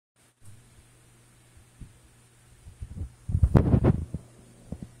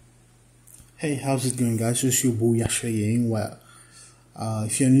Hey, how's it going, guys? It's your boy Yashaying. Well,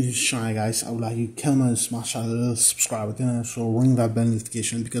 if you're new to the channel, guys, I would like you to come and smash that little subscribe button and also ring that bell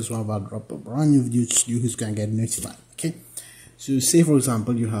notification, because whenever I drop a brand new video, you who's gonna get notified. Okay, so say for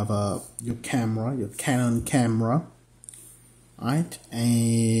example you have your camera, your Canon camera, right,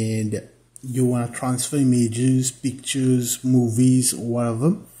 and you want to transfer images, pictures, movies,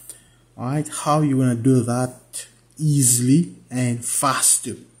 whatever. Alright, how you gonna do that easily and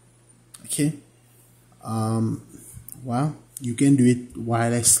faster? Okay, well, you can do it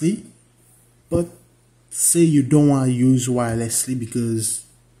wirelessly, but say you don't want to use wirelessly, because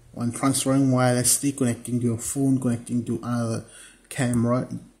when transferring wirelessly, connecting to your phone, connecting to another camera,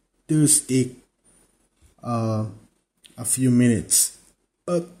 it does take a few minutes.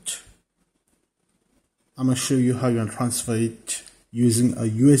 But I'm gonna show you how you're gonna transfer it using a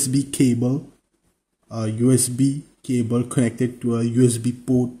USB cable, connected to a USB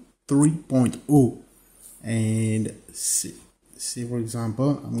port 3.0. and say for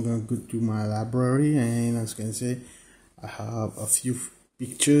example I'm gonna go to my library, and I was gonna say I have a few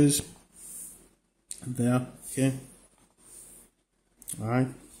pictures there. Okay, all right,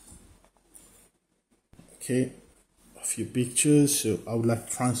 okay, a few pictures, so I would like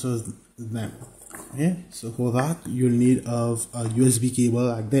to transfer them. Okay, so for that you'll need a USB cable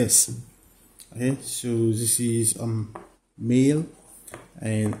like this. Okay, so this is male,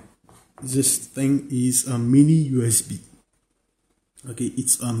 and this thing is a mini USB. Okay,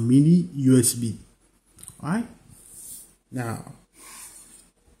 it's a mini USB. Alright, now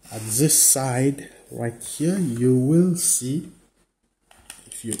at this side right here, you will see,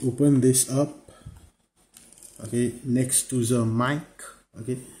 if you open this up, okay, next to the mic,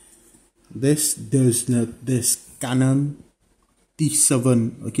 okay, this Canon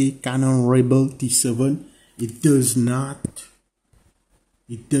T7, okay, Canon Rebel T7, it does not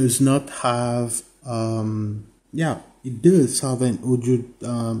have it does have an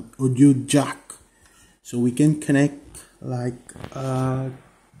audio jack, so we can connect like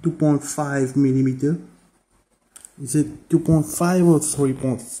 2.5 millimeter. Is it 2.5 or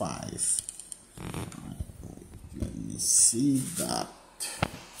 3.5? Let me see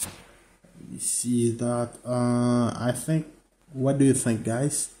that. I think, what do you think,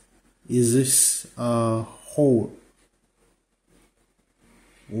 guys? Is this a hole?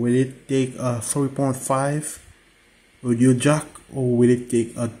 Will it take a 3.5 audio jack, or will it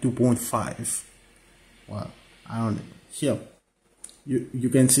take a 2.5? Well, I don't know. Here you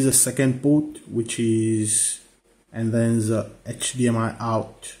can see the second port, which is, and then the HDMI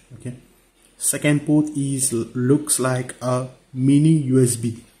out. Okay, second port looks like a mini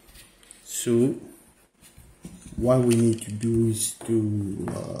USB. So what we need to do is to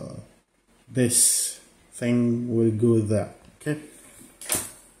this thing will go there. Okay,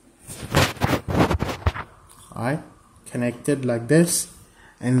 alright, connected like this,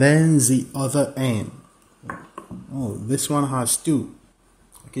 and then the other end. Oh, this one has two.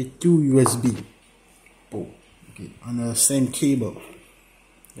 Okay, two USB port. Okay, on the same cable.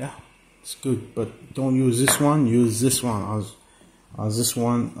 Yeah, it's good, but don't use this one. Use this one as this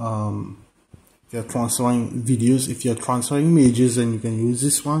one. If you're transferring videos, if you're transferring images, then you can use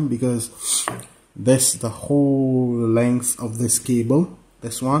this one, because that's the whole length of this cable.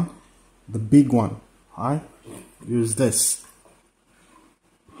 This one, the big one. Alright, use this.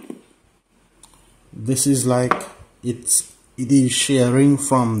 This is like it is sharing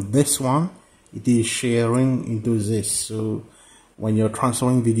from this one, it is sharing into this. So when you're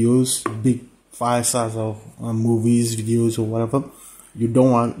transferring videos, big file size of movies, videos, or whatever, you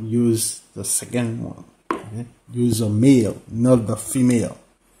don't want to use the second one. Okay? Use a male, not the female.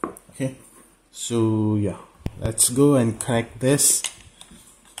 Okay, so yeah, let's go and connect this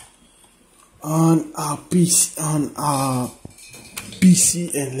on our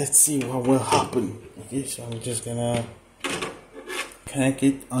PC, and let's see what will happen. Okay, so I'm just gonna connect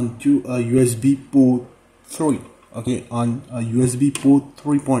it onto a USB port 3. Okay, on a USB port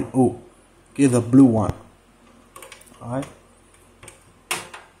 3.0. Okay, the blue one. Alright,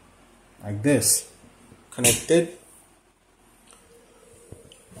 like this, connected.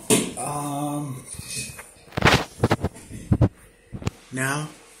 Now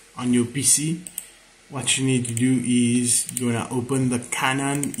on your PC, what you need to do is you're gonna open the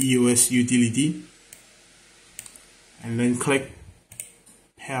Canon EOS utility, and then click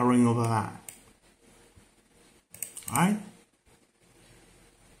pairing over that. Alright,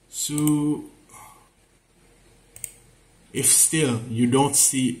 so if still you don't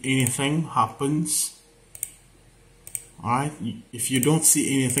see anything happens, alright, if you don't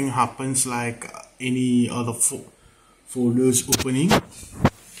see anything happens, like any other folders opening,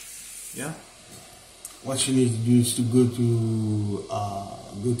 yeah, what you need to do is to go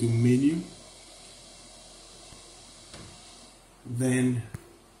to menu, then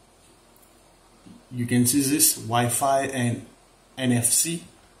you can see this Wi-Fi and NFC.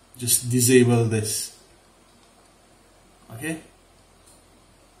 Just disable this. Okay.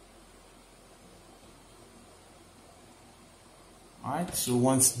 Alright, so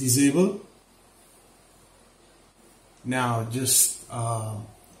once disabled, now just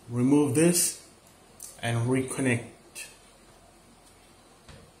remove this and reconnect.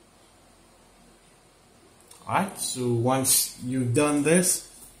 Alright, so once you've done this,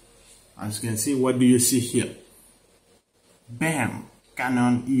 as you can see, what do you see here? Bam!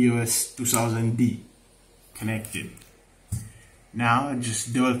 Canon EOS 2000D connected. Now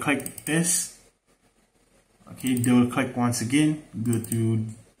just double click this. Okay, double click once again, go to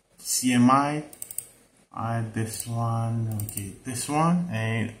CMI, this one, okay, this one,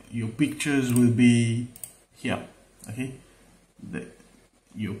 and your pictures will be here. Okay,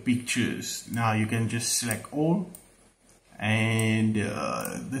 your pictures. Now you can just select all, and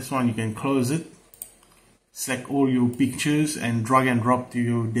this one you can close it. Select all your pictures and drag and drop to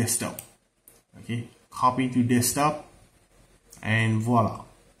your desktop. Okay, copy to desktop, and voila.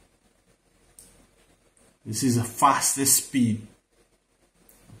 This is the fastest speed.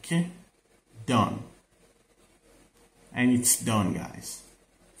 Okay, done. And it's done, guys.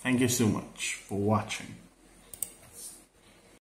 Thank you so much for watching.